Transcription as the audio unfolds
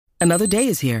Another day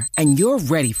is here, and you're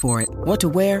ready for it. What to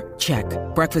wear? Check.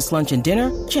 Breakfast, lunch, and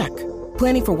dinner? Check.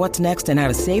 Planning for what's next and how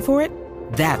to save for it?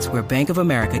 That's where Bank of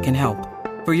America can help.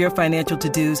 For your financial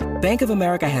to-dos, Bank of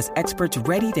America has experts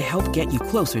ready to help get you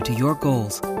closer to your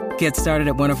goals. Get started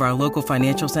at one of our local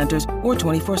financial centers or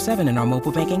 24/7 in our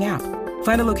mobile banking app.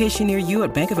 Find a location near you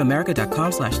at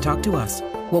bankofamerica.com/talktous.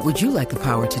 What would you like the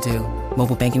power to do?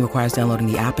 Mobile banking requires downloading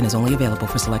the app and is only available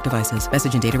for select devices.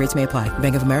 Message and data rates may apply.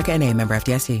 Bank of America N.A., member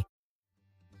FDIC.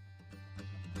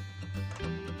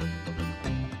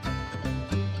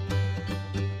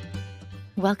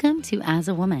 Welcome to As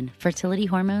a Woman, Fertility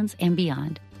Hormones and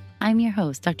Beyond. I'm your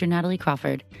host, Dr. Natalie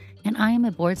Crawford, and I am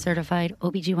a board-certified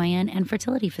OBGYN and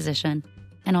fertility physician,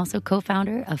 and also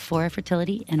co-founder of Fora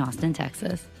Fertility in Austin,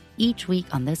 Texas. Each week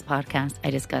on this podcast,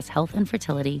 I discuss health and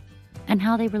fertility and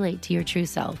how they relate to your true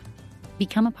self.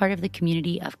 Become a part of the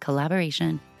community of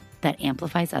collaboration that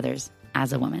amplifies others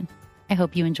as a woman. I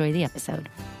hope you enjoy the episode.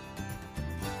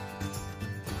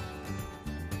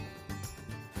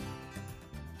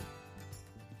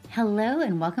 Hello,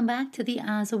 and welcome back to the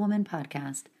As a Woman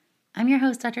podcast. I'm your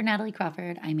host, Dr. Natalie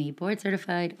Crawford. I'm a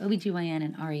board-certified OBGYN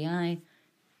and REI.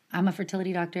 I'm a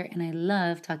fertility doctor, and I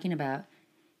love talking about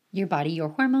your body, your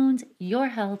hormones, your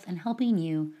health, and helping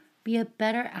you be a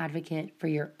better advocate for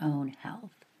your own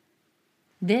health.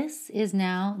 This is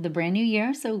now the brand new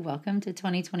year, so welcome to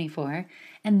 2024,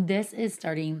 and this is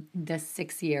starting the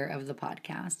 6th year of the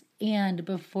podcast. And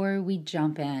before we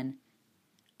jump in,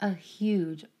 a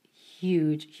huge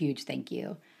thank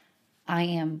you. I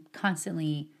am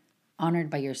constantly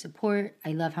honored by your support.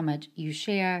 I love how much you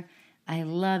share. I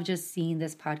love just seeing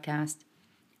this podcast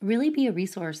really be a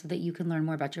resource so that you can learn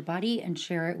more about your body and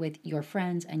share it with your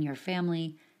friends and your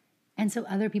family, and so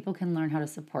other people can learn how to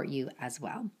support you as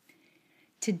well.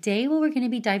 Today, what we're going to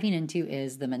be diving into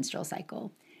is the menstrual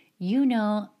cycle. You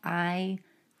know, I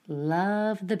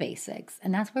love the basics,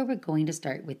 and that's where we're going to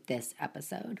start with this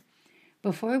episode.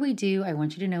 Before we do, I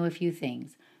want you to know a few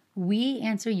things. We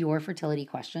answer your fertility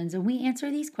questions, and we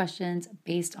answer these questions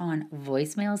based on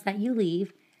voicemails that you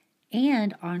leave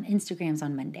and on Instagrams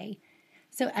on Monday.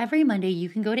 So every Monday, you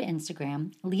can go to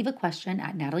Instagram, leave a question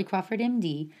at Natalie Crawford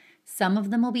MD. Some of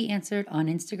them will be answered on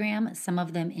Instagram, some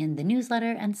of them in the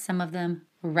newsletter, and some of them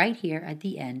right here at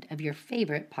the end of your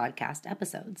favorite podcast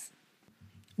episodes.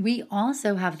 We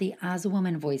also have the As a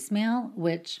Woman voicemail,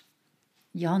 which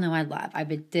y'all know I love. I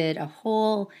did a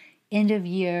whole end of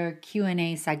year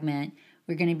Q&A segment.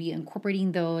 We're going to be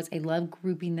incorporating those. I love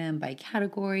grouping them by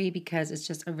category because it's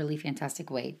just a really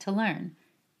fantastic way to learn.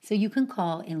 So you can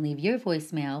call and leave your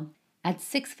voicemail at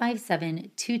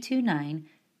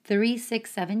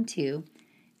 657-229-3672.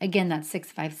 Again, that's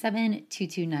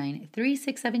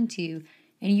 657-229-3672.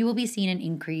 And you will be seeing an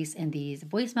increase in these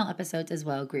voicemail episodes as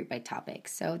well, grouped by topic.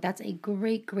 So that's a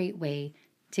great way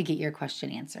to get your question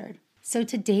answered. So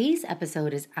today's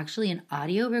episode is actually an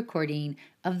audio recording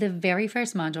of the very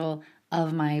first module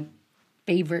of my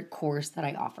favorite course that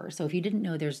I offer. So if you didn't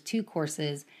know, there's 2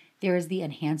 courses. There is the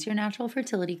Enhance Your Natural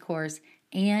Fertility course,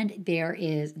 and there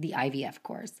is the IVF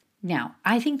course. Now,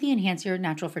 I think the Enhance Your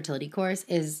Natural Fertility course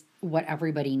is what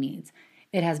everybody needs.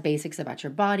 It has basics about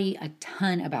your body, a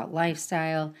ton about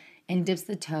lifestyle, and dips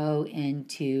the toe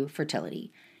into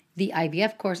fertility. The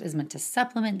IVF course is meant to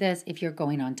supplement this if you're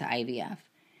going on to IVF.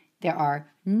 There are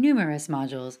numerous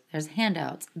modules, there's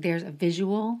handouts, there's a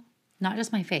visual, not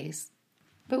just my face.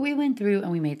 But we went through and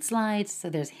we made slides,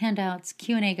 so there's handouts,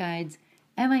 Q&A guides,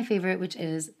 and my favorite, which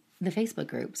is the Facebook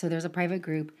group. So there's a private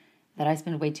group that I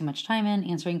spend way too much time in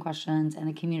answering questions, and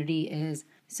the community is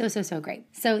so great.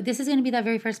 So this is going to be that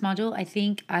very first module. I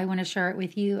think I want to share it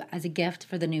with you as a gift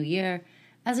for the new year,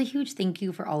 as a huge thank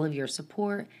you for all of your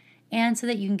support, and so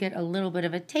that you can get a little bit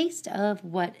of a taste of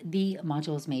what the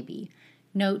modules may be.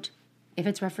 Note, if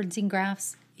it's referencing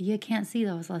graphs, you can't see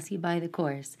those unless you buy the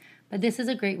course. But this is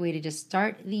a great way to just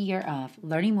start the year off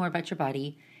learning more about your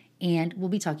body, and we'll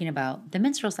be talking about the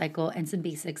menstrual cycle and some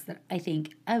basics that I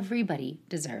think everybody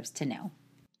deserves to know.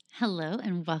 Hello,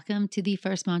 and welcome to the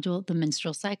first module, the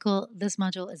menstrual cycle. This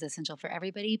module is essential for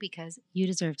everybody because you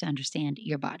deserve to understand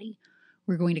your body.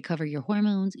 We're going to cover your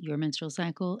hormones, your menstrual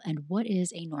cycle, and what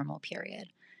is a normal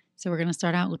period. So we're going to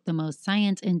start out with the most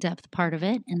science in-depth part of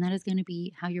it, and that is going to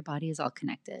be how your body is all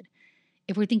connected.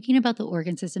 If we're thinking about the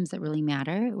organ systems that really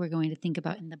matter, we're going to think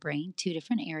about in the brain 2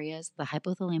 different areas, the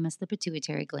hypothalamus, the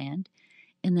pituitary gland,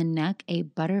 in the neck, a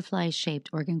butterfly-shaped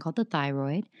organ called the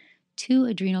thyroid, 2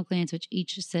 adrenal glands, which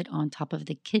each sit on top of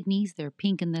the kidneys. They're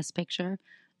pink in this picture,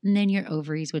 and then your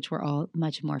ovaries, which we're all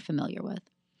much more familiar with.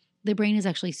 The brain is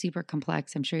actually super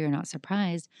complex. I'm sure you're not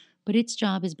surprised, but its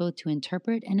job is both to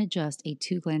interpret and adjust a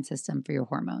 2-gland system for your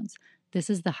hormones. This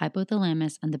is the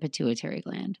hypothalamus and the pituitary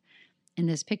gland. In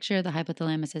this picture, the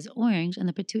hypothalamus is orange and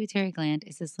the pituitary gland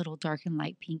is this little dark and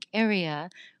light pink area,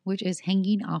 which is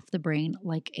hanging off the brain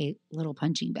like a little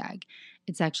punching bag.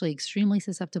 It's actually extremely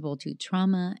susceptible to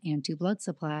trauma and to blood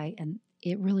supply, and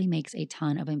it really makes a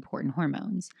ton of important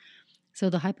hormones. So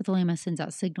the hypothalamus sends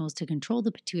out signals to control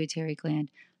the pituitary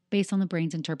gland based on the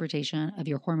brain's interpretation of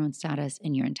your hormone status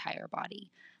in your entire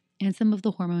body. And some of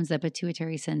the hormones that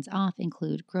pituitary sends off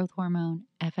include growth hormone,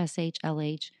 FSH,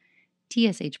 LH,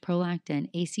 TSH, prolactin,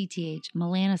 ACTH,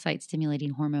 melanocyte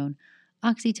stimulating hormone,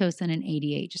 oxytocin, and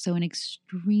ADH. So, an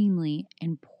extremely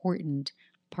important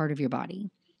part of your body.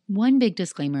 One big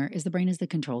disclaimer is the brain is the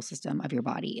control system of your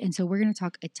body. And so, we're going to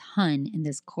talk a ton in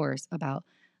this course about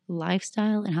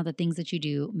lifestyle and how the things that you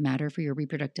do matter for your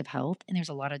reproductive health. And there's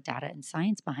a lot of data and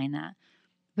science behind that.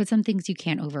 But some things you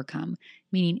can't overcome,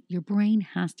 meaning your brain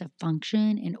has to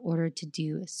function in order to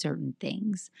do certain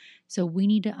things. So we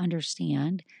need to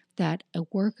understand that a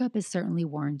workup is certainly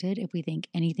warranted if we think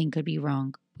anything could be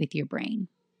wrong with your brain.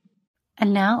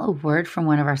 And now a word from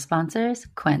one of our sponsors,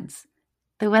 Quince.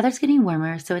 The weather's getting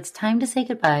warmer, so it's time to say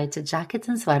goodbye to jackets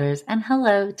and sweaters and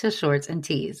hello to shorts and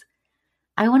tees.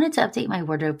 I wanted to update my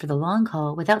wardrobe for the long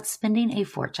haul without spending a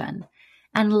fortune,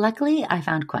 and luckily I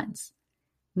found Quince.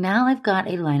 Now I've got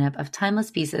a lineup of timeless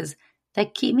pieces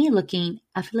that keep me looking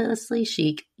effortlessly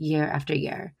chic year after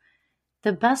year.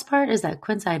 The best part is that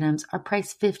Quince items are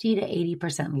priced 50 to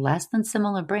 80% less than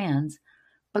similar brands,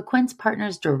 but Quince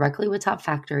partners directly with top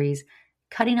factories,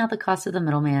 cutting out the cost of the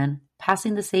middleman,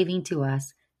 passing the saving to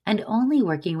us, and only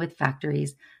working with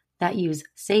factories that use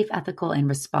safe, ethical, and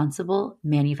responsible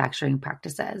manufacturing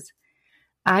practices.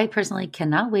 I personally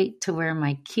cannot wait to wear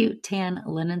my cute tan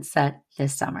linen set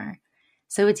this summer.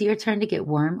 So it's your turn to get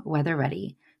warm weather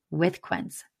ready with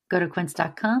Quince. Go to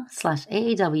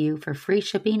quince.com/AAW for free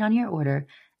shipping on your order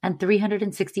and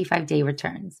 365-day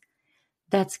returns.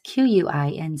 That's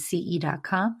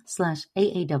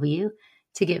QUINCE.com/AAW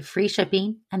to get free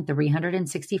shipping and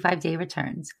 365-day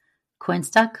returns.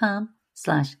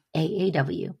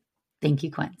 Quince.com/AAW. Thank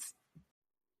you, Quince.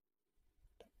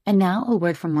 And now a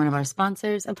word from one of our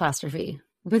sponsors, Apostrophe.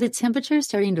 With the temperature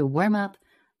starting to warm up,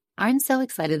 I'm so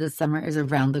excited the summer is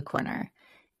around the corner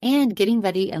and getting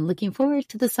ready and looking forward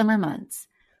to the summer months.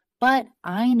 But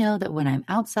I know that when I'm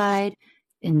outside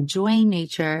enjoying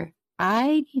nature,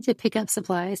 I need to pick up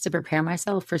supplies to prepare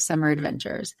myself for summer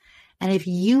adventures. And if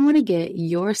you want to get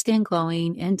your skin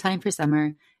glowing in time for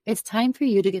summer, it's time for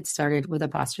you to get started with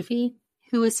Apostrophe,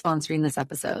 who is sponsoring this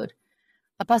episode.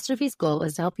 Apostrophe's goal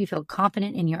is to help you feel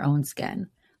confident in your own skin.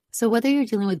 So whether you're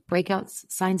dealing with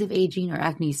breakouts, signs of aging, or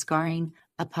acne scarring,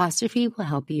 Apostrophe will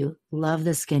help you love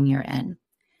the skin you're in.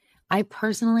 I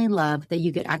personally love that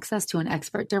you get access to an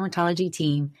expert dermatology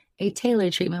team, a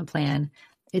tailored treatment plan.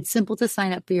 It's simple to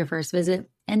sign up for your first visit,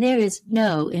 and there is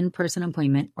no in-person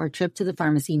appointment or trip to the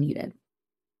pharmacy needed.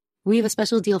 We have a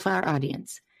special deal for our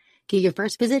audience. Get your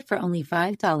first visit for only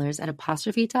 $5 at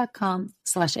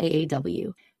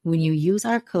apostrophe.com/AAW when you use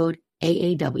our code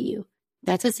AAW.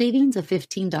 That's a savings of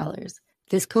 $15.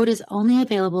 This code is only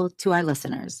available to our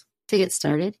listeners. To get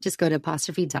started, just go to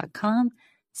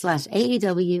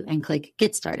apostrophe.com/AAW and click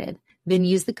Get Started. Then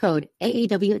use the code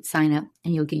AAW at sign up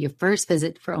and you'll get your first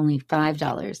visit for only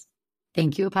 $5.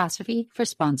 Thank you, Apostrophe, for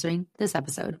sponsoring this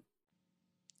episode.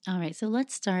 All right, so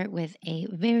let's start with a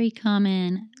very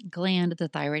common gland, the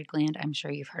thyroid gland. I'm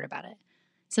sure you've heard about it.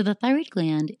 So the thyroid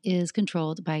gland is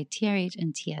controlled by TRH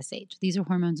and TSH. These are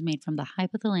hormones made from the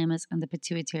hypothalamus and the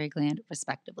pituitary gland,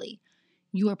 respectively.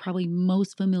 You are probably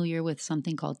most familiar with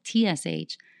something called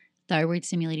TSH, thyroid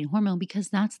stimulating hormone, because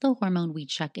that's the hormone we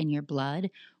check in your blood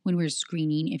when we're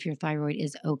screening if your thyroid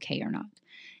is okay or not.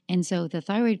 And so the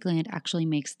thyroid gland actually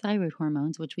makes thyroid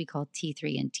hormones, which we call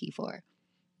T3 and T4.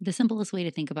 The simplest way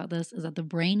to think about this is that the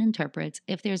brain interprets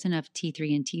if there's enough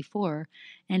T3 and T4,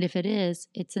 and if it is,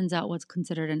 it sends out what's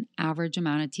considered an average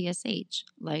amount of TSH,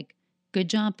 like, good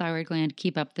job, thyroid gland,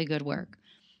 keep up the good work.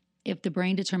 If the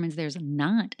brain determines there's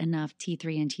not enough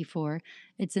T3 and T4,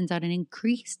 it sends out an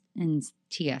increase in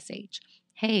TSH.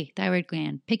 Hey, thyroid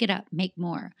gland, pick it up, make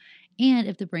more. And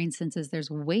if the brain senses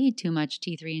there's way too much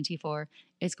T3 and T4,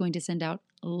 it's going to send out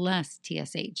less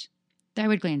TSH.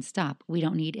 Thyroid gland, stop. We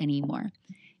don't need any more.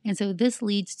 And so this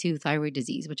leads to thyroid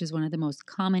disease, which is one of the most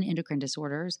common endocrine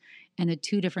disorders. And the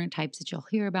two different types that you'll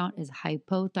hear about is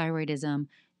hypothyroidism,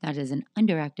 that is an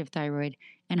underactive thyroid,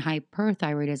 and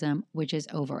hyperthyroidism, which is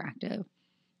overactive.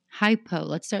 Hypo,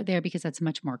 let's start there because that's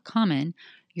much more common.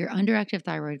 Your underactive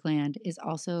thyroid gland is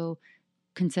also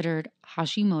considered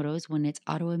Hashimoto's when it's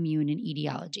autoimmune in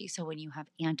etiology. So when you have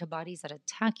antibodies that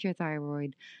attack your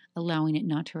thyroid, allowing it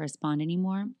not to respond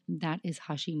anymore, that is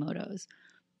Hashimoto's.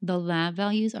 The lab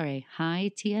values are a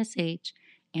high TSH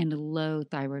and low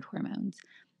thyroid hormones.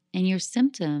 And your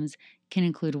symptoms can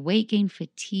include weight gain,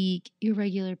 fatigue,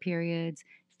 irregular periods,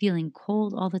 feeling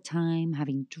cold all the time,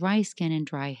 having dry skin and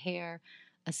dry hair,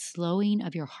 a slowing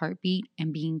of your heartbeat,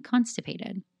 and being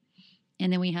constipated.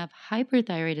 And then we have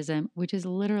hyperthyroidism, which is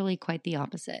literally quite the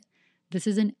opposite. This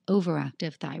is an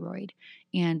overactive thyroid.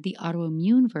 And the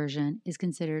autoimmune version is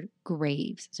considered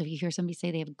Graves. So if you hear somebody say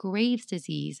they have Graves'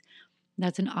 disease,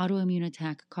 that's an autoimmune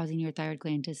attack causing your thyroid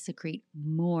gland to secrete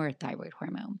more thyroid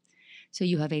hormone. So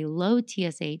you have a low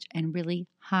TSH and really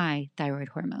high thyroid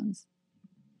hormones.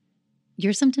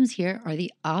 Your symptoms here are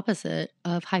the opposite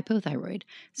of hypothyroid.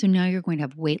 So now you're going to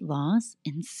have weight loss,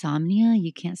 insomnia,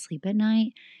 you can't sleep at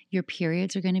night, your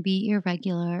periods are going to be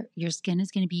irregular, your skin is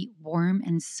going to be warm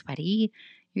and sweaty,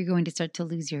 you're going to start to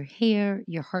lose your hair,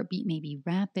 your heartbeat may be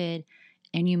rapid,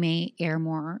 and you may err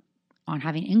more on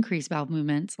having increased bowel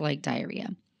movements like diarrhea.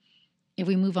 If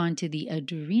we move on to the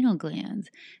adrenal glands,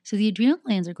 so the adrenal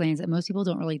glands are glands that most people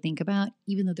don't really think about,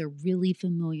 even though they're really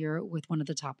familiar with one of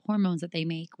the top hormones that they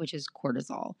make, which is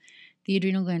cortisol. The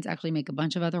adrenal glands actually make a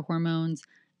bunch of other hormones: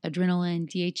 adrenaline,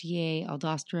 DHEA,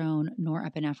 aldosterone,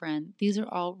 norepinephrine. These are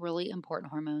all really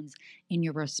important hormones in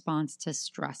your response to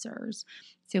stressors.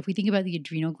 So if we think about the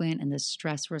adrenal gland and the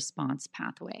stress response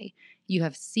pathway, you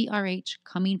have CRH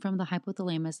coming from the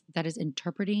hypothalamus that is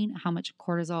interpreting how much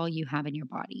cortisol you have in your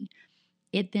body.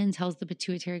 It then tells the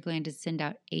pituitary gland to send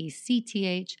out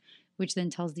ACTH, which then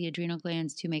tells the adrenal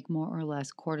glands to make more or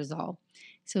less cortisol.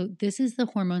 So this is the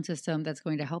hormone system that's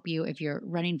going to help you if you're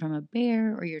running from a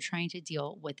bear or you're trying to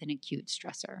deal with an acute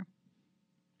stressor.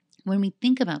 When we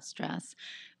think about stress,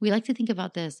 we like to think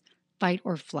about this fight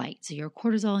or flight. So your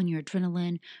cortisol and your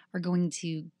adrenaline are going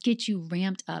to get you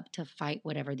ramped up to fight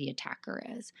whatever the attacker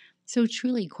is. So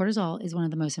truly, cortisol is one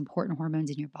of the most important hormones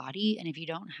in your body. And if you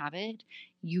don't have it,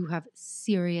 you have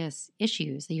serious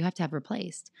issues that you have to have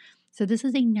replaced. So this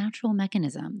is a natural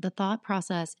mechanism. The thought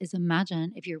process is,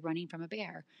 imagine if you're running from a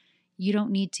bear. You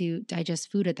don't need to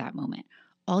digest food at that moment.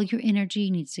 All your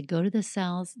energy needs to go to the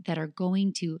cells that are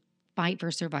going to fight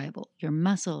for survival, your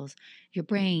muscles, your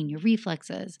brain, your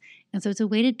reflexes. And so it's a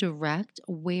way to direct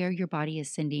where your body is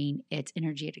sending its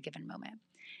energy at a given moment.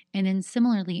 And then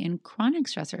similarly, in chronic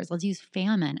stressors, let's use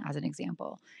famine as an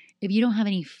example. If you don't have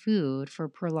any food for a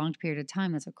prolonged period of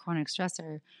time, that's a chronic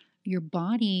stressor, your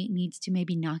body needs to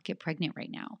maybe not get pregnant right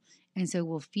now. And so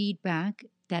we'll feed back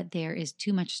that there is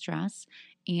too much stress,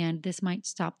 and this might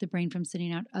stop the brain from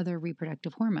sending out other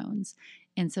reproductive hormones.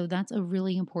 And so that's a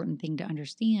really important thing to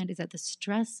understand, is that the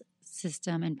stress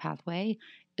system and pathway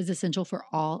is essential for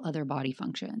all other body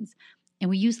functions. And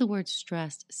we use the word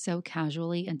stressed so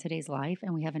casually in today's life,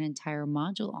 and we have an entire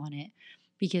module on it,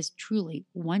 because truly,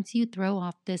 once you throw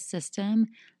off this system,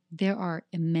 there are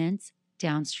immense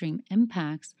downstream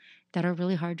impacts that are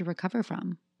really hard to recover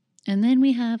from. And then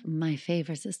we have my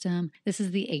favorite system. This is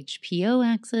the HPO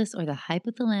axis, or the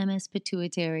hypothalamus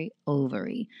pituitary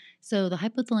ovary. So the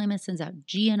hypothalamus sends out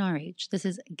GnRH. This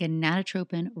is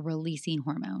gonadotropin releasing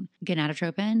hormone.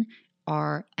 Gonadotropin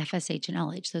are FSH and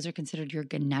LH. Those are considered your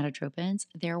gonadotropins.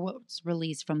 They're what's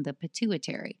released from the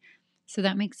pituitary. So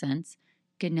that makes sense.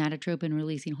 Gonadotropin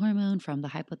releasing hormone from the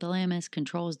hypothalamus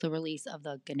controls the release of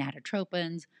the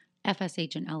gonadotropins,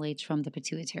 FSH and LH, from the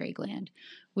pituitary gland,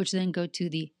 which then go to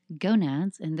the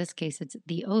gonads, in this case it's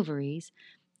the ovaries,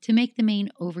 to make the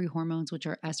main ovary hormones, which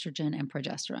are estrogen and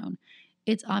progesterone.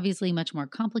 It's obviously much more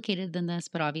complicated than this,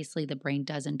 but obviously the brain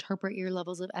does interpret your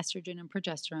levels of estrogen and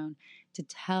progesterone to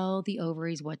tell the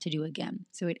ovaries what to do again.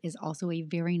 So it is also a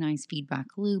very nice feedback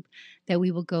loop that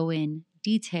we will go in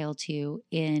detail to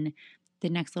in the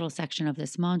next little section of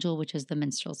this module, which is the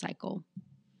menstrual cycle.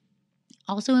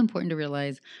 Also important to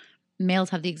realize, males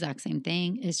have the exact same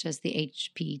thing. It's just the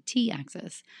HPT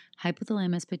axis,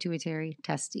 hypothalamus, pituitary,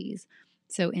 testes.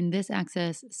 So in this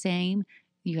axis, same.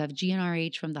 You have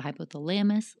GnRH from the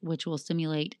hypothalamus, which will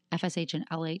stimulate FSH and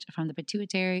LH from the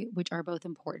pituitary, which are both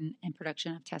important in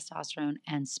production of testosterone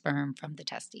and sperm from the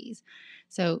testes.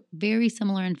 So very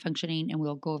similar in functioning, and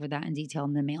we'll go over that in detail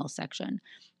in the male section.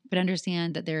 But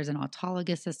understand that there is an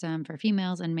autologous system for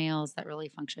females and males that really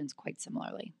functions quite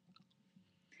similarly.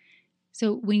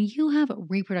 So when you have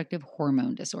reproductive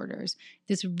hormone disorders,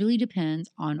 this really depends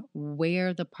on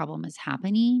where the problem is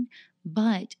happening,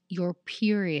 but your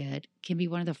period can be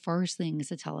one of the first things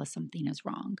to tell us something is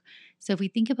wrong. So if we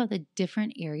think about the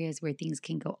different areas where things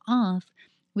can go off,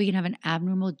 we can have an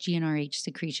abnormal GnRH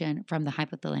secretion from the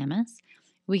hypothalamus.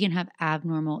 We can have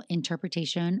abnormal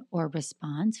interpretation or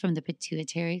response from the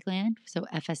pituitary gland, so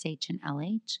FSH and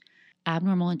LH,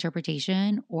 abnormal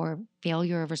interpretation or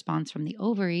failure of response from the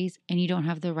ovaries, and you don't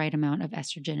have the right amount of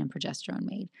estrogen and progesterone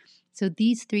made. So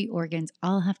these three organs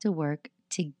all have to work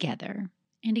together.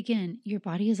 And again, your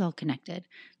body is all connected.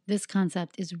 This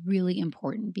concept is really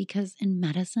important because in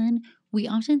medicine, we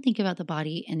often think about the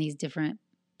body in these different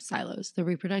silos: the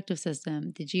reproductive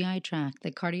system, the GI tract,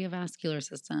 the cardiovascular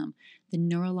system, the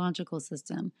neurological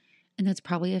system. And that's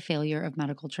probably a failure of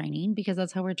medical training because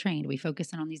that's how we're trained. We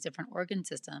focus in on these different organ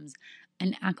systems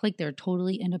and act like they're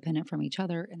totally independent from each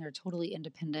other and they're totally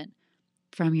independent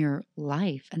from your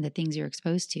life and the things you're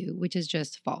exposed to, which is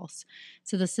just false.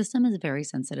 So the system is very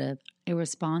sensitive. It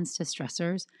responds to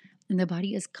stressors, and the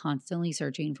body is constantly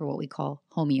searching for what we call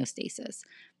homeostasis.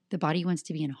 The body wants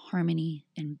to be in harmony,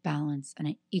 in balance, and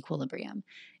in equilibrium.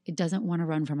 It doesn't want to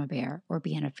run from a bear or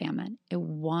be in a famine. It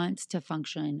wants to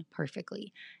function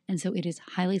perfectly. And so it is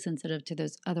highly sensitive to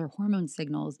those other hormone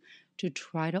signals to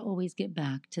try to always get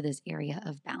back to this area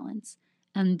of balance.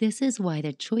 And this is why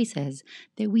the choices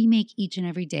that we make each and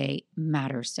every day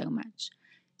matter so much.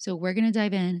 So we're going to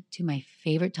dive in to my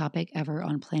favorite topic ever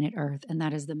on planet Earth, and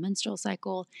that is the menstrual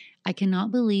cycle. I cannot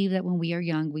believe that when we are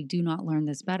young, we do not learn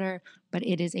this better, but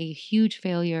it is a huge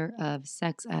failure of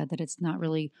sex ed that it's not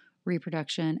really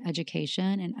reproduction,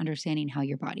 education, and understanding how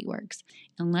your body works.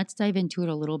 And let's dive into it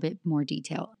a little bit more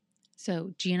detail.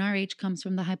 So GnRH comes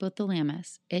from the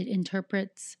hypothalamus. It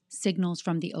interprets signals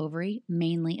from the ovary,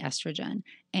 mainly estrogen,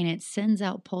 and it sends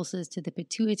out pulses to the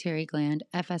pituitary gland,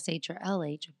 FSH or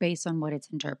LH, based on what it's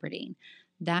interpreting.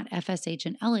 That FSH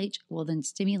and LH will then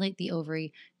stimulate the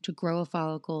ovary to grow a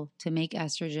follicle, to make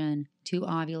estrogen, to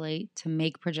ovulate, to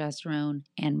make progesterone,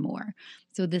 and more.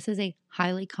 So this is a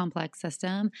highly complex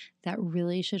system that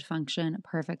really should function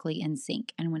perfectly in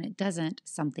sync. And when it doesn't,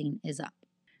 something is up.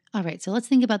 All right, so let's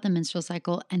think about the menstrual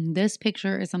cycle. And this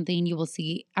picture is something you will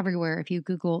see everywhere if you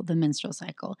Google the menstrual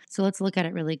cycle. So let's look at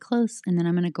it really close, and then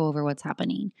I'm going to go over what's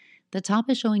happening. The top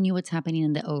is showing you what's happening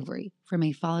in the ovary, from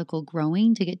a follicle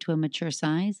growing to get to a mature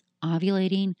size,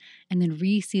 ovulating, and then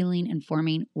resealing and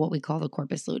forming what we call the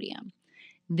corpus luteum.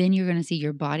 Then you're going to see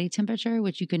your body temperature,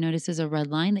 which you can notice is a red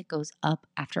line that goes up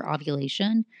after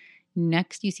ovulation.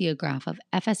 Next, you see a graph of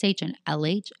FSH and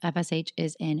LH. FSH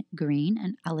is in green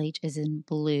and LH is in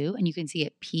blue, and you can see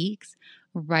it peaks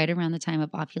right around the time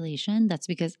of ovulation. That's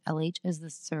because LH is the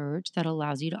surge that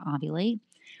allows you to ovulate.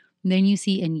 Then you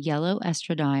see in yellow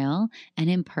estradiol and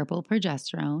in purple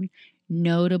progesterone.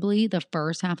 Notably, the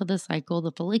first half of the cycle,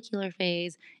 the follicular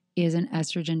phase, is an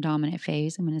estrogen dominant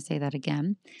phase. I'm going to say that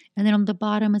again. And then on the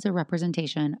bottom is a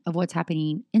representation of what's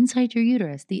happening inside your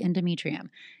uterus, the endometrium.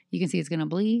 You can see it's going to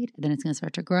bleed, then it's going to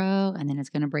start to grow, and then it's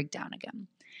going to break down again.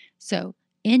 So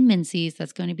in menses,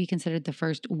 that's going to be considered the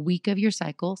first week of your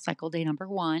cycle. Cycle day number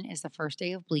 1 is the first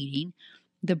day of bleeding.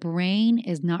 The brain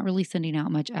is not really sending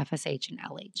out much FSH and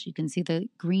LH. You can see the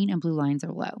green and blue lines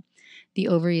are low. The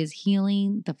ovary is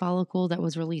healing. The follicle that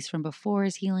was released from before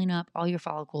is healing up. All your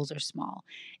follicles are small.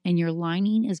 And your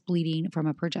lining is bleeding from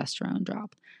a progesterone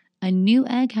drop. A new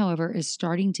egg, however, is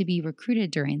starting to be recruited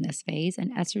during this phase,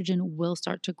 and estrogen will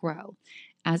start to grow.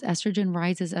 As estrogen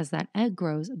rises as that egg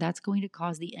grows, that's going to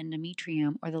cause the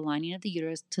endometrium or the lining of the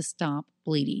uterus to stop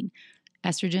bleeding.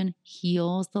 Estrogen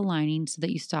heals the lining so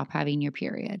that you stop having your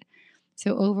period.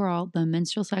 So overall, the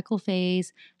menstrual cycle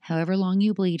phase, however long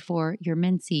you bleed for, your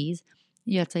menses,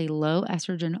 it's a low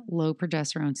estrogen, low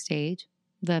progesterone stage.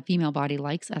 The female body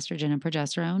likes estrogen and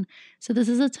progesterone. So this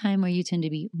is a time where you tend to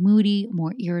be moody,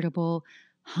 more irritable,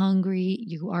 hungry,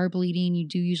 you are bleeding. You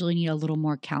do usually need a little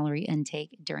more calorie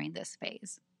intake during this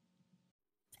phase.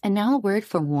 And now a word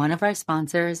from one of our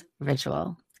sponsors,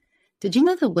 Ritual. Did you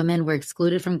know that women were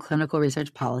excluded from clinical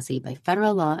research policy by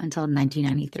federal law until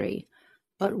 1993?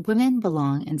 But women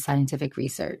belong in scientific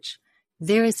research.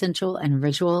 They're essential, and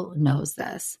Ritual knows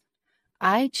this.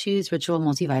 I choose Ritual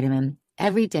multivitamin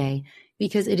every day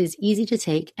because it is easy to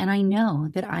take, and I know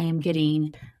that I am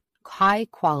getting high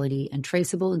quality and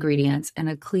traceable ingredients in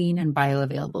a clean and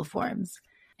bioavailable forms.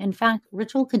 In fact,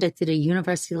 Ritual conducted a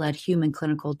university-led human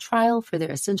clinical trial for their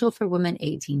Essential for Women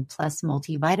 18 Plus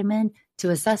multivitamin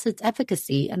to assess its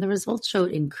efficacy, and the results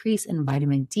showed increase in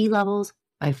vitamin D levels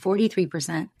by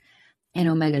 43% and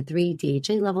omega-3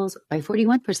 DHA levels by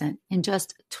 41% in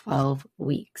just 12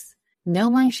 weeks. No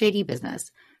my shady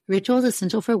business. Ritual's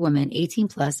Essential for Women 18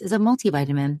 Plus is a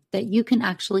multivitamin that you can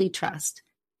actually trust.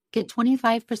 Get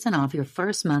 25% off your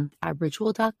first month at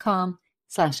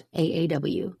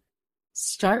ritual.com/AAW.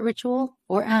 Start Ritual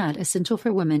or add Essential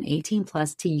for Women 18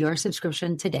 Plus to your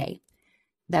subscription today.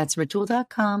 That's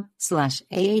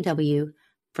ritual.com/AAW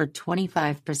for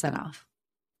 25% off.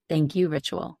 Thank you,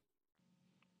 Ritual.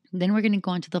 Then we're going to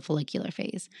go on to the follicular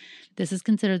phase. This is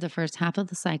considered the first half of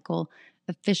the cycle.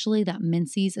 Officially, that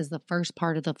menses is the first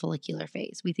part of the follicular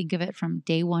phase. We think of it from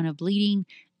day 1 of bleeding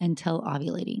until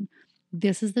ovulating.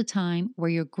 This is the time where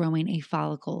you're growing a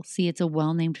follicle. See, it's a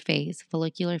well-named phase.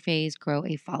 Follicular phase, grow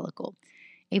a follicle.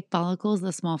 A follicle is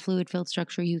the small fluid-filled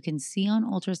structure you can see on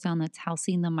ultrasound that's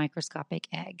housing the microscopic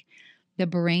egg. The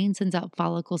brain sends out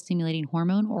follicle stimulating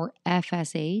hormone, or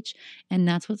FSH, and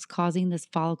that's what's causing this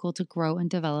follicle to grow and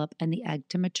develop and the egg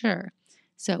to mature.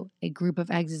 So, a group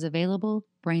of eggs is available,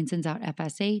 brain sends out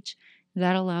FSH.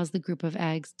 That allows the group of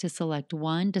eggs to select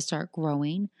one to start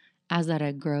growing. As that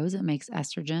egg grows, it makes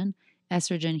estrogen.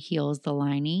 Estrogen heals the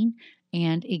lining,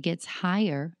 and it gets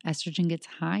higher. Estrogen gets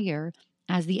higher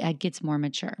as the egg gets more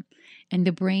mature. And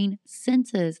the brain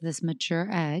senses this mature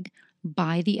egg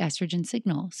by the estrogen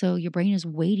signal. So your brain is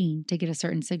waiting to get a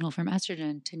certain signal from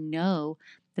estrogen to know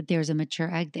that there's a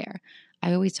mature egg there.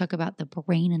 I always talk about the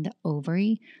brain and the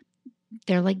ovary.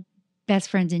 They're like best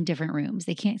friends in different rooms.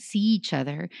 They can't see each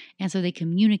other, and so they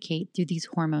communicate through these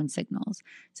hormone signals.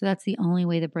 So that's the only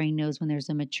way the brain knows when there's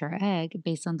a mature egg,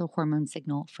 based on the hormone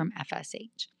signal from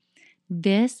FSH.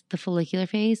 The follicular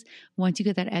phase, once you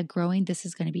get that egg growing, this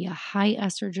is going to be a high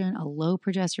estrogen, a low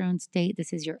progesterone state.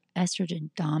 This is your estrogen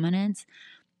dominance.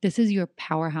 This is your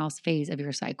powerhouse phase of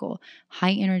your cycle.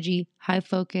 High energy, high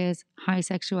focus, high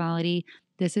sexuality.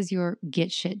 This is your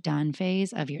get shit done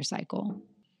phase of your cycle.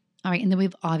 All right, and then we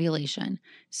have ovulation.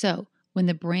 So when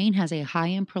the brain has a high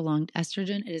and prolonged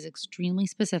estrogen, it is extremely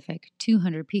specific,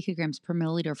 200 picograms per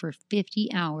milliliter for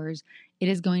 50 hours. It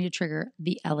is going to trigger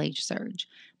the LH surge.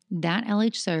 That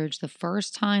LH surge, the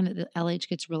first time that the LH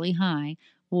gets really high,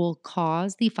 will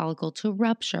cause the follicle to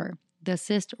rupture. The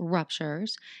cyst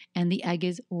ruptures and the egg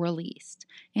is released.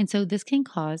 And so this can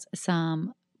cause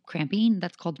some cramping.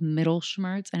 That's called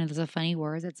Mittelschmerz. I know there's a funny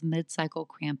word. It's mid-cycle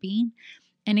cramping.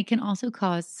 And it can also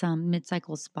cause some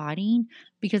mid-cycle spotting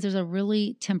because there's a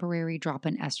really temporary drop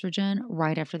in estrogen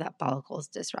right after that follicle is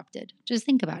disrupted. Just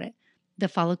think about it. The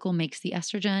follicle makes the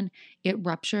estrogen, it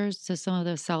ruptures, so some of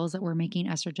those cells that were making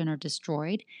estrogen are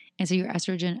destroyed, and so your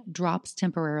estrogen drops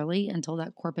temporarily until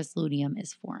that corpus luteum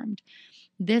is formed.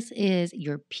 This is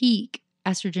your peak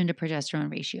estrogen to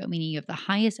progesterone ratio, meaning you have the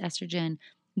highest estrogen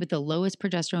with the lowest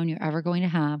progesterone you're ever going to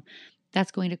have.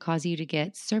 That's going to cause you to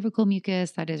get cervical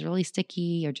mucus that is really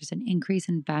sticky, or just an increase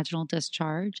in vaginal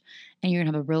discharge, and you're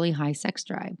going to have a really high sex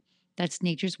drive. That's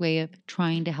nature's way of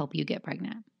trying to help you get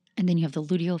pregnant. And then you have the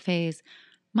luteal phase,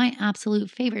 my absolute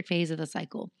favorite phase of the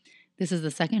cycle. This is the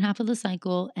second half of the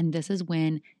cycle, and this is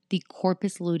when the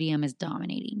corpus luteum is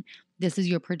dominating. This is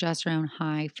your progesterone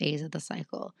high phase of the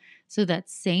cycle. So that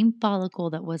same follicle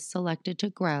that was selected to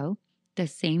grow, the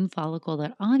same follicle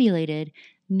that ovulated,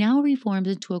 now reforms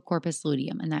into a corpus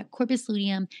luteum. And that corpus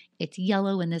luteum, it's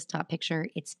yellow in this top picture.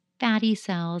 It's fatty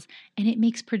cells, and it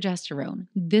makes progesterone.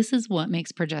 This is what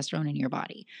makes progesterone in your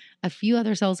body. A few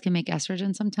other cells can make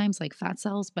estrogen sometimes, like fat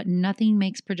cells, but nothing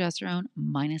makes progesterone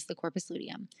minus the corpus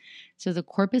luteum. So the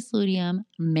corpus luteum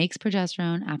makes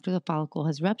progesterone after the follicle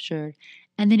has ruptured,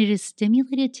 and then it is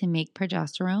stimulated to make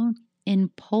progesterone in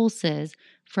pulses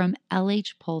from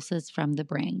LH pulses from the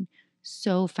brain.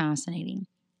 So fascinating.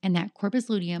 And that corpus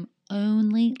luteum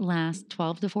only lasts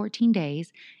 12 to 14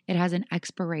 days. It has an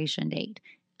expiration date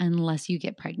unless you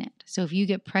get pregnant. So if you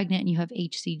get pregnant and you have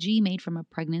HCG made from a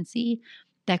pregnancy,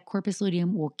 that corpus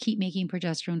luteum will keep making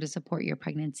progesterone to support your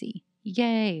pregnancy.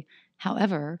 Yay!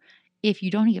 However, if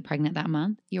you don't get pregnant that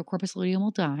month, your corpus luteum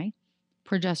will die.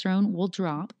 Progesterone will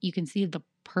drop. You can see the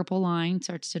purple line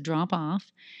starts to drop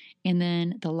off, and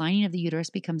then the lining of the uterus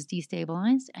becomes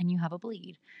destabilized and you have a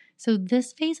bleed. So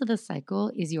this phase of the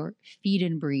cycle is your feed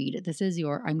and breed. This is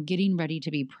your I'm getting ready to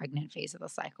be pregnant phase of the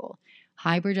cycle.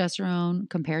 High progesterone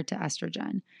compared to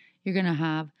estrogen. You're going to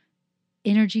have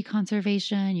energy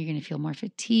conservation. You're going to feel more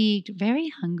fatigued, very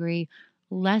hungry,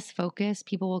 less focused.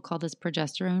 People will call this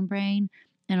progesterone brain,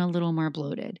 and a little more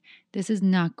bloated. This is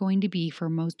not going to be, for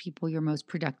most people, your most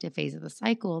productive phase of the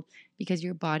cycle because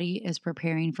your body is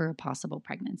preparing for a possible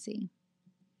pregnancy.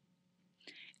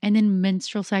 And then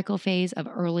menstrual cycle phase of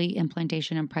early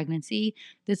implantation and pregnancy.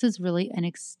 This is really an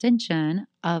extension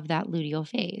of that luteal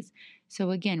phase. So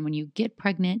again, when you get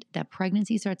pregnant, that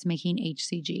pregnancy starts making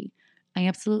HCG. I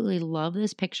absolutely love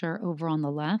this picture over on the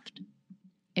left.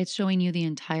 It's showing you the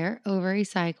entire ovary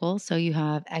cycle. So you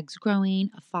have eggs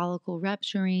growing, a follicle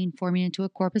rupturing, forming into a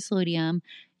corpus luteum.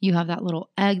 You have that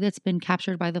little egg that's been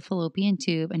captured by the fallopian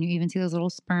tube, and you even see those little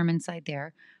sperm inside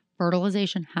there,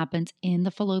 Fertilization happens in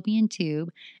the fallopian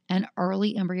tube, and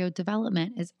early embryo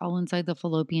development is all inside the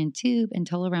fallopian tube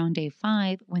until around day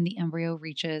 5 when the embryo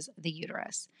reaches the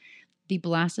uterus. The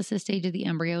blastocyst stage of the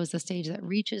embryo is the stage that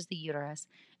reaches the uterus,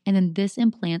 and then this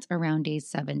implants around days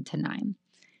 7 to 9.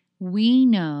 We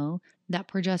know that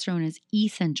progesterone is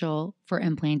essential for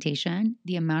implantation.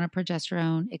 The amount of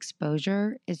progesterone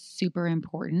exposure is super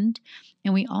important.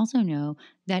 And we also know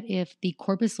that if the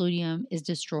corpus luteum is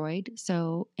destroyed,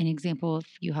 so an example, if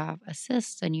you have a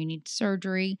cyst and you need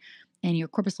surgery and your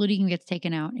corpus luteum gets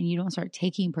taken out and you don't start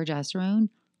taking progesterone,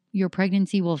 your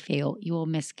pregnancy will fail. You will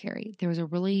miscarry. There was a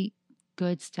really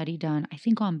good study done, I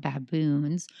think, on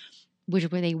baboons,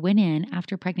 where they went in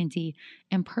after pregnancy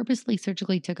and purposely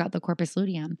surgically took out the corpus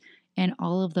luteum. And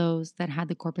all of those that had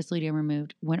the corpus luteum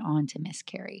removed went on to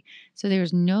miscarry. So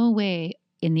there's no way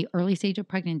in the early stage of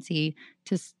pregnancy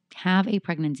to have a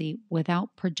pregnancy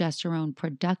without progesterone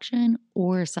production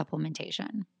or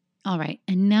supplementation. All right,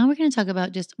 and now we're going to talk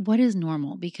about just what is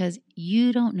normal, because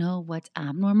you don't know what's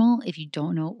abnormal if you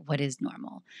don't know what is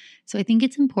normal. So I think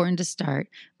it's important to start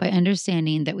by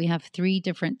understanding that we have 3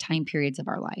 different time periods of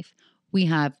our life. We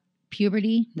have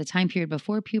puberty, the time period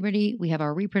before puberty, we have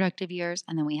our reproductive years,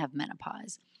 and then we have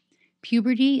menopause.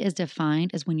 Puberty is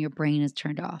defined as when your brain is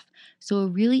turned off. So a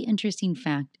really interesting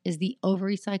fact is the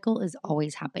ovary cycle is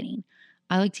always happening.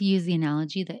 I like to use the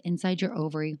analogy that inside your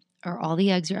ovary are all the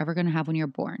eggs you're ever going to have when you're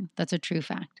born. That's a true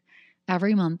fact.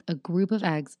 Every month, a group of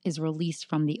eggs is released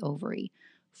from the ovary.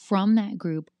 From that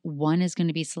group, one is going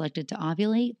to be selected to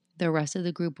ovulate, the rest of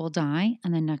the group will die,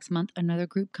 and then next month, another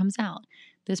group comes out.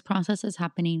 This process is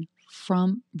happening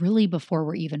from really before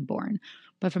we're even born.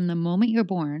 But from the moment you're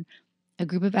born, a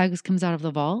group of eggs comes out of the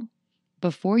vault.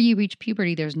 Before you reach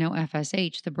puberty, there's no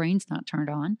FSH, the brain's not turned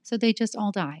on, so they just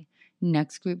all die.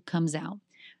 Next group comes out.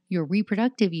 Your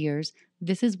reproductive years,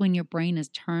 this is when your brain is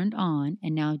turned on,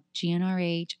 and now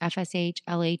GnRH, FSH,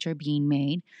 LH are being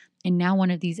made, and now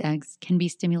one of these eggs can be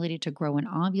stimulated to grow and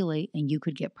ovulate, and you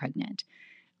could get pregnant.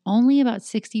 Only about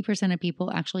 60% of people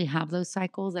actually have those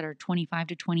cycles that are 25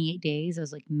 to 28 days,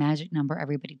 those like magic number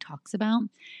everybody talks about.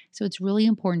 So it's really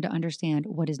important to understand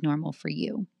what is normal for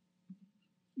you.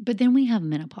 But then we have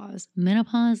menopause.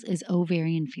 Menopause is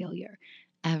ovarian failure.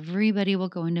 Everybody will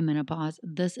go into menopause.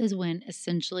 This is when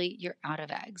essentially you're out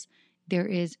of eggs. There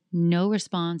is no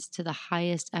response to the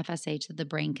highest FSH that the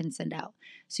brain can send out.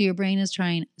 So your brain is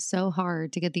trying so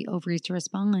hard to get the ovaries to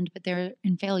respond, but they're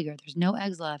in failure. There's no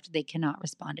eggs left. They cannot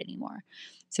respond anymore.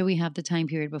 So we have the time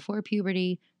period before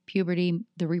puberty,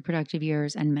 the reproductive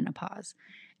years, and menopause.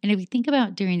 And if you think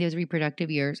about during those reproductive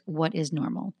years, what is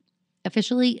normal?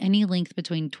 Officially, any length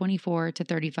between 24 to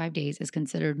 35 days is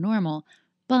considered normal,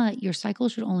 but your cycle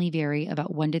should only vary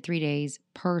about 1 to 3 days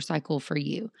per cycle for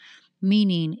you.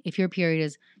 Meaning, if your period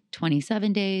is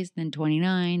 27 days, then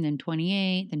 29, then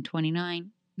 28, then 29,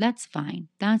 that's fine.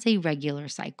 That's a regular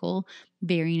cycle,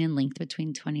 varying in length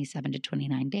between 27 to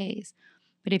 29 days.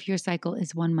 But if your cycle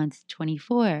is 1 month,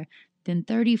 24, then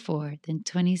 34, then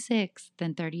 26,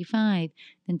 then 35,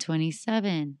 then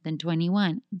 27, then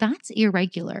 21, that's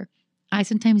irregular. I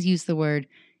sometimes use the word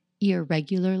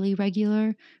irregularly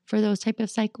regular for those type of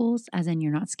cycles, as in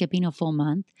you're not skipping a full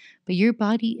month, but your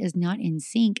body is not in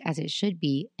sync as it should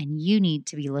be, and you need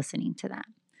to be listening to that.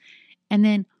 And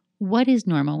then what is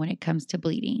normal when it comes to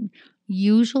bleeding?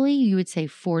 Usually you would say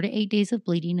 4 to 8 days of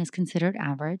bleeding is considered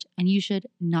average, and you should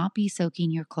not be soaking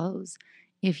your clothes.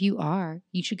 If you are,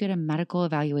 you should get a medical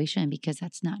evaluation because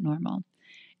that's not normal.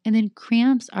 And then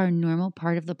cramps are a normal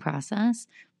part of the process.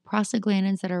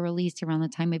 Prostaglandins that are released around the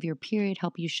time of your period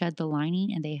help you shed the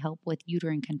lining, and they help with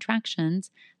uterine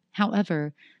contractions.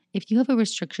 However, if you have a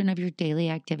restriction of your daily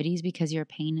activities because your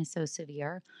pain is so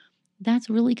severe, that's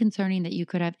really concerning that you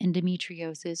could have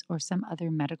endometriosis or some other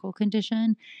medical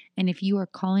condition. And if you are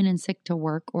calling in sick to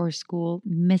work or school,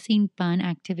 missing fun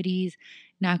activities,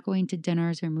 not going to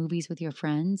dinners or movies with your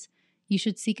friends, you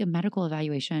should seek a medical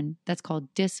evaluation that's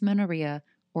called dysmenorrhea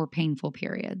or painful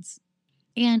periods.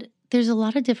 And there's a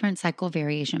lot of different cycle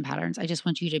variation patterns I just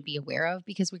want you to be aware of,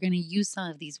 because we're going to use some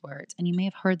of these words and you may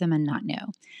have heard them and not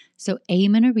know. So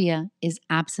amenorrhea is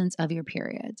absence of your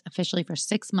periods. Officially for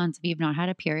 6 months, if you've not had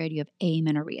a period, you have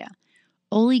amenorrhea.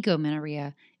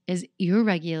 Oligomenorrhea is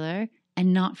irregular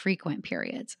and not frequent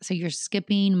periods. So you're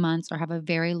skipping months or have a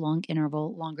very long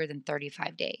interval, longer than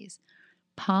 35 days.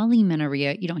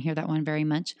 Polymenorrhea, you don't hear that one very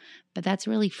much, but that's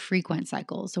really frequent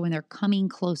cycles. So when they're coming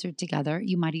closer together,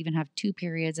 you might even have 2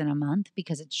 periods in a month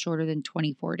because it's shorter than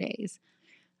 24 days.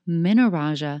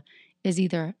 Menorrhagia is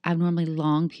either abnormally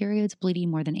long periods,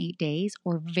 bleeding more than 8 days,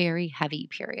 or very heavy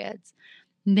periods.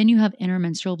 And then you have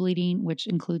intermenstrual bleeding, which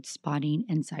includes spotting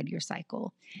inside your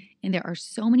cycle. And there are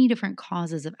so many different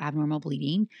causes of abnormal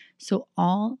bleeding, so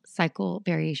all cycle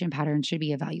variation patterns should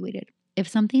be evaluated. If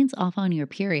something's off on your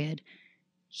period,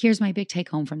 here's my big take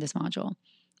home from this module.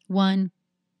 1,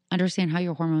 understand how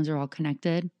your hormones are all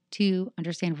connected. 2,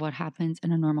 understand what happens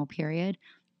in a normal period.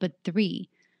 But 3,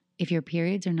 if your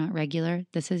periods are not regular,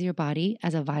 this is your body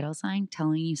as a vital sign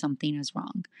telling you something is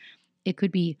wrong. It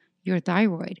could be your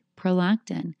thyroid,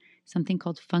 prolactin, something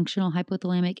called functional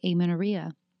hypothalamic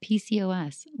amenorrhea,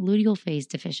 PCOS, luteal phase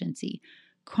deficiency,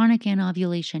 chronic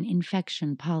anovulation,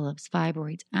 infection, polyps,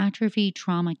 fibroids, atrophy,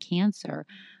 trauma, cancer,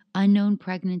 unknown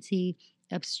pregnancy,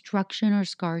 obstruction or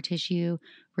scar tissue,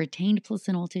 retained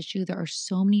placental tissue. There are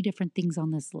so many different things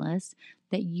on this list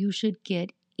that you should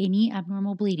get any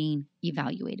abnormal bleeding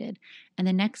evaluated. And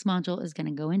the next module is going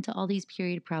to go into all these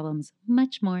period problems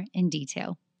much more in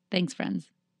detail. Thanks,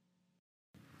 friends.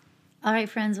 All right,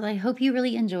 friends. Well, I hope you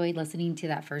really enjoyed listening to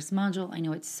that first module. I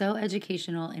know it's so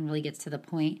educational and really gets to the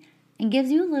point and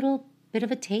gives you a little bit of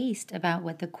a taste about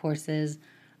what the courses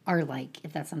are like.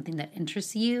 If that's something that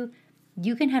interests you,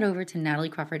 you can head over to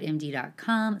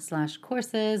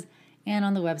nataliecrawfordmd.com/courses, and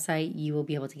on the website, you will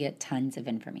be able to get tons of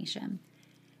information.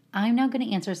 I'm now going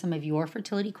to answer some of your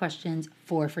fertility questions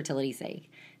for fertility's sake.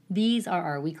 These are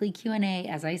our weekly Q&A.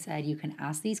 As I said, you can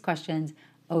ask these questions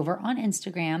over on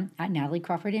Instagram at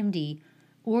nataliecrawfordmd,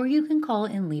 or you can call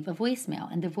and leave a voicemail.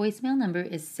 And the voicemail number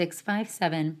is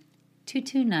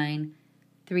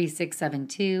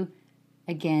 657-229-3672.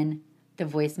 Again, the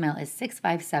voicemail is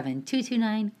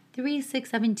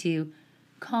 657-229-3672.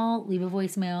 Call, leave a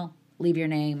voicemail, leave your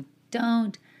name.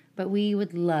 Don't, but we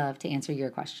would love to answer your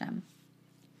question.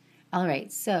 All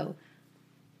right, so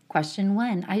question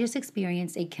 1, I just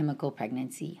experienced a chemical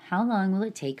pregnancy. How long will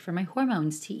it take for my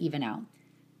hormones to even out?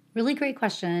 Really great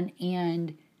question,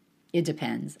 and it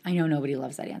depends. I know nobody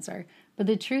loves that answer, but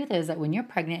the truth is that when you're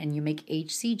pregnant and you make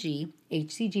HCG,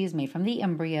 HCG is made from the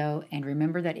embryo, and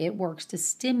remember that it works to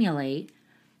stimulate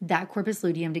that corpus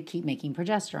luteum to keep making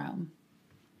progesterone.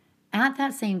 At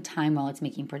that same time, while it's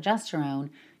making progesterone,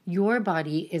 your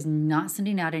body is not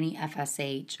sending out any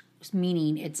FSH,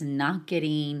 meaning it's not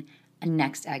getting a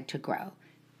next egg to grow.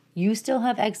 You still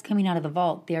have eggs coming out of the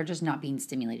vault, they're just not being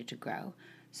stimulated to grow.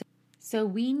 So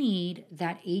we need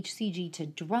that HCG to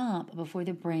drop before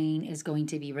the brain is going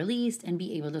to be released and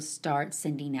be able to start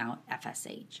sending out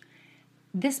FSH.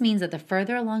 This means that the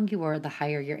further along you were, the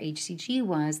higher your HCG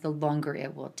was, the longer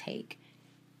it will take.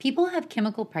 People have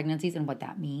chemical pregnancies, and what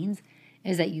that means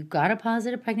is that you got a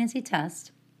positive pregnancy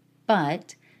test,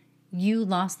 but you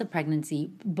lost the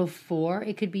pregnancy before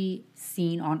it could be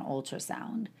seen on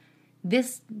ultrasound.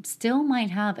 This still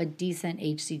might have a decent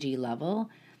HCG level,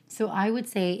 so I would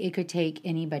say it could take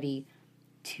anybody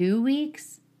 2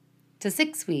 weeks to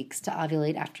 6 weeks to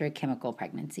ovulate after a chemical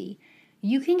pregnancy.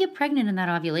 You can get pregnant in that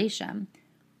ovulation,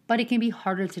 but it can be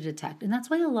harder to detect. And that's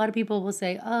why a lot of people will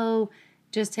say, oh,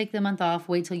 just take the month off,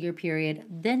 wait till your period,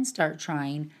 then start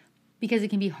trying, because it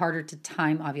can be harder to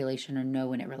time ovulation or know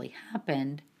when it really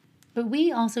happened. But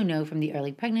we also know from the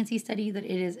early pregnancy study that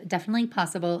it is definitely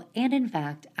possible. And in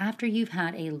fact, after you've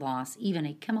had a loss, even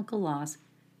a chemical loss,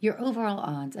 your overall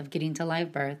odds of getting to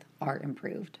live birth are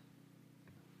improved.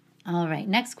 All right,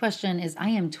 next question is, I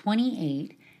am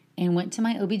 28 and went to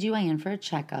my OBGYN for a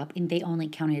checkup and they only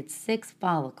counted 6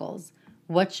 follicles.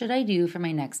 What should I do for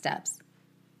my next steps?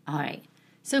 All right,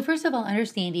 so first of all,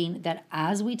 understanding that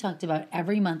as we talked about,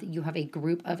 every month you have a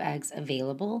group of eggs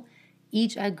available.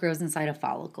 Each egg grows inside a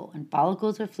follicle, and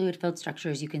follicles are fluid-filled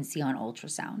structures you can see on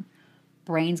ultrasound.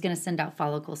 Brain's going to send out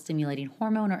follicle-stimulating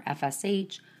hormone, or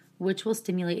FSH, which will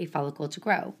stimulate a follicle to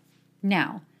grow.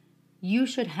 Now, you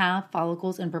should have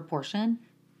follicles in proportion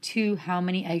to how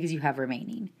many eggs you have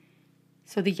remaining.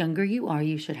 So the younger you are,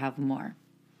 you should have more.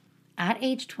 At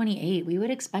age 28, we would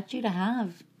expect you to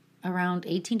have around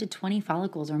 18 to 20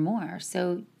 follicles or more.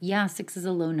 So yeah, 6 is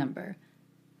a low number.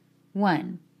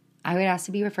 1, I would ask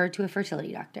to be referred to a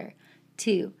fertility doctor.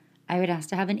 2, I would ask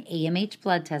to have an AMH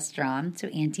blood test drawn, so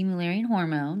anti-Mullerian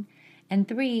hormone. And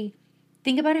 3,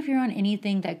 think about if you're on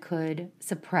anything that could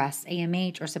suppress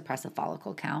AMH or suppress a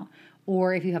follicle count,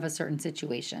 or if you have a certain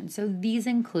situation. So these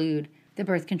include the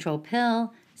birth control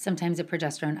pill, sometimes a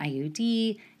progesterone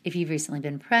IUD, if you've recently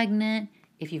been pregnant,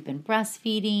 if you've been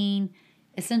breastfeeding,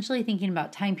 essentially thinking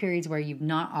about time periods where you've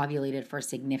not ovulated for a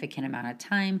significant amount of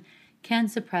time can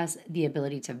suppress the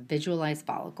ability to visualize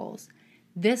follicles.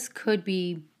 This could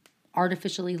be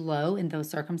artificially low in those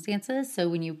circumstances. So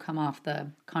when you come off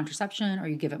the contraception or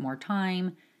you give it more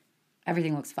time,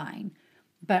 everything looks fine.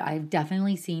 But I've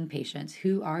definitely seen patients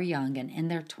who are young and in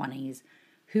their 20s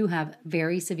who have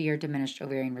very severe diminished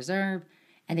ovarian reserve,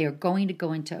 and they are going to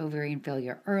go into ovarian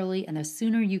failure early. And the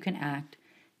sooner you can act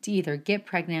to either get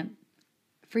pregnant,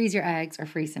 freeze your eggs, or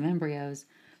freeze some embryos,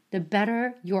 the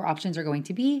better your options are going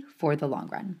to be for the long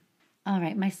run. All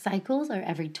right, my cycles are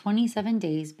every 27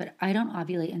 days, but I don't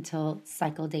ovulate until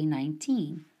cycle day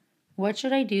 19. What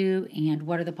should I do, and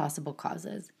what are the possible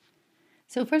causes?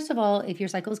 So first of all, if your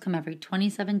cycles come every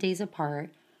 27 days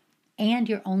apart and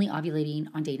you're only ovulating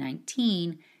on day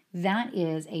 19, that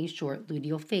is a short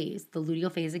luteal phase. The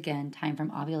luteal phase, again, time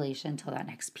from ovulation till that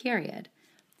next period.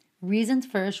 Reasons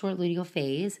for a short luteal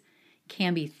phase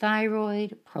can be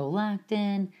thyroid,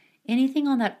 prolactin, anything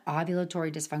on that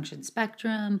ovulatory dysfunction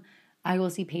spectrum. I will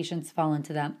see patients fall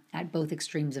into that at both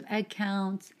extremes of egg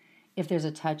counts. If there's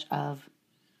a touch of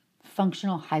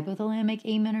functional hypothalamic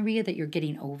amenorrhea that you're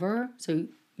getting over, so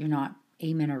you're not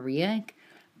amenorrheic,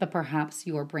 but perhaps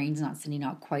your brain's not sending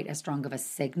out quite as strong of a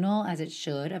signal as it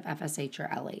should of FSH or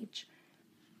LH.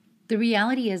 The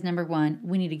reality is, number one,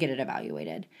 we need to get it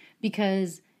evaluated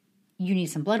because you need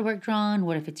some blood work drawn.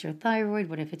 What if it's your thyroid?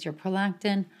 What if it's your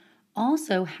prolactin?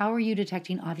 Also, how are you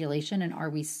detecting ovulation, and are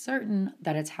we certain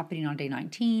that it's happening on day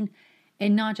 19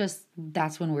 and not just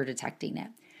that's when we're detecting it?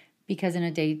 Because in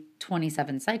a day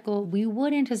 27 cycle, we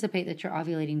would anticipate that you're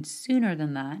ovulating sooner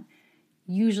than that.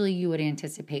 Usually you would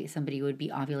anticipate somebody would be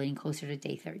ovulating closer to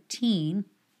day 13,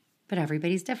 but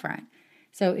everybody's different.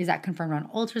 So is that confirmed on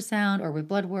ultrasound or with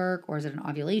blood work, or is it an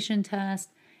ovulation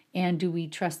test? And do we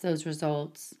trust those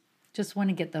results? Just want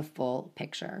to get the full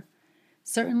picture.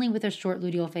 Certainly with a short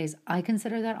luteal phase, I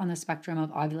consider that on the spectrum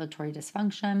of ovulatory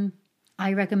dysfunction.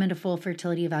 I recommend a full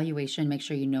fertility evaluation. Make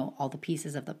sure you know all the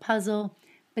pieces of the puzzle.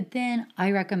 But then I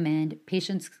recommend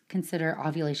patients consider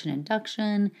ovulation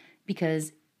induction,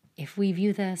 because if we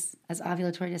view this as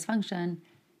ovulatory dysfunction,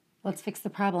 let's fix the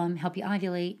problem, help you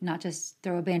ovulate, not just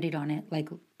throw a Band-Aid on it like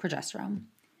progesterone.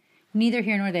 Neither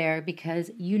here nor there,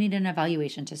 because you need an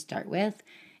evaluation to start with.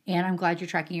 And I'm glad you're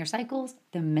tracking your cycles.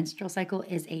 The menstrual cycle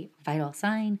is a vital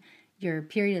sign. Your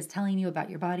period is telling you about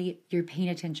your body. You're paying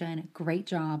attention. Great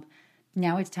job.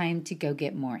 Now it's time to go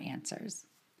get more answers.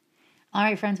 All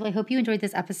right, friends. Well, I hope you enjoyed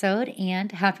this episode,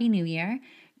 and Happy New Year.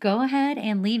 Go ahead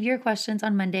and leave your questions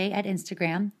on Monday at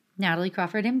Instagram, Natalie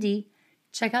Crawford MD.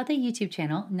 Check out the YouTube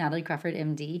channel, Natalie Crawford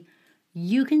MD.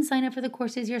 You can sign up for the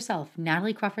courses yourself,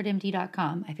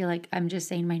 nataliecrawfordmd.com. I feel like I'm just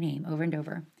saying my name over and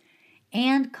over.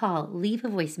 And leave a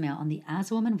voicemail on the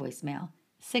As a Woman voicemail,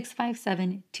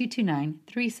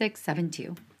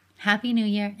 657-229-3672. Happy New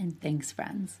Year, and thanks,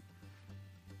 friends.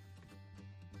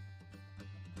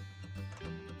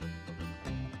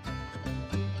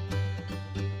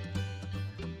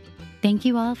 Thank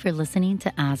you all for listening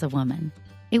to As a Woman.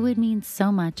 It would mean so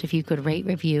much if you could rate,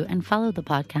 review, and follow the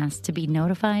podcast to be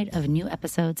notified of new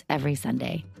episodes every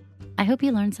Sunday. I hope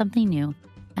you learned something new,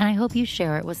 and I hope you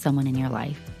share it with someone in your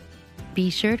life. Be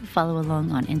sure to follow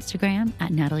along on Instagram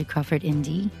at Natalie Crawford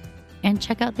MD, and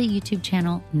check out the YouTube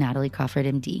channel, Natalie Crawford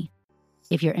MD.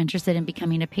 If you're interested in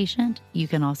becoming a patient, you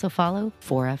can also follow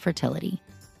Fora Fertility.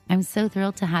 I'm so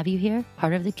thrilled to have you here,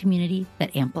 part of the community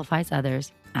that amplifies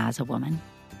others as a woman.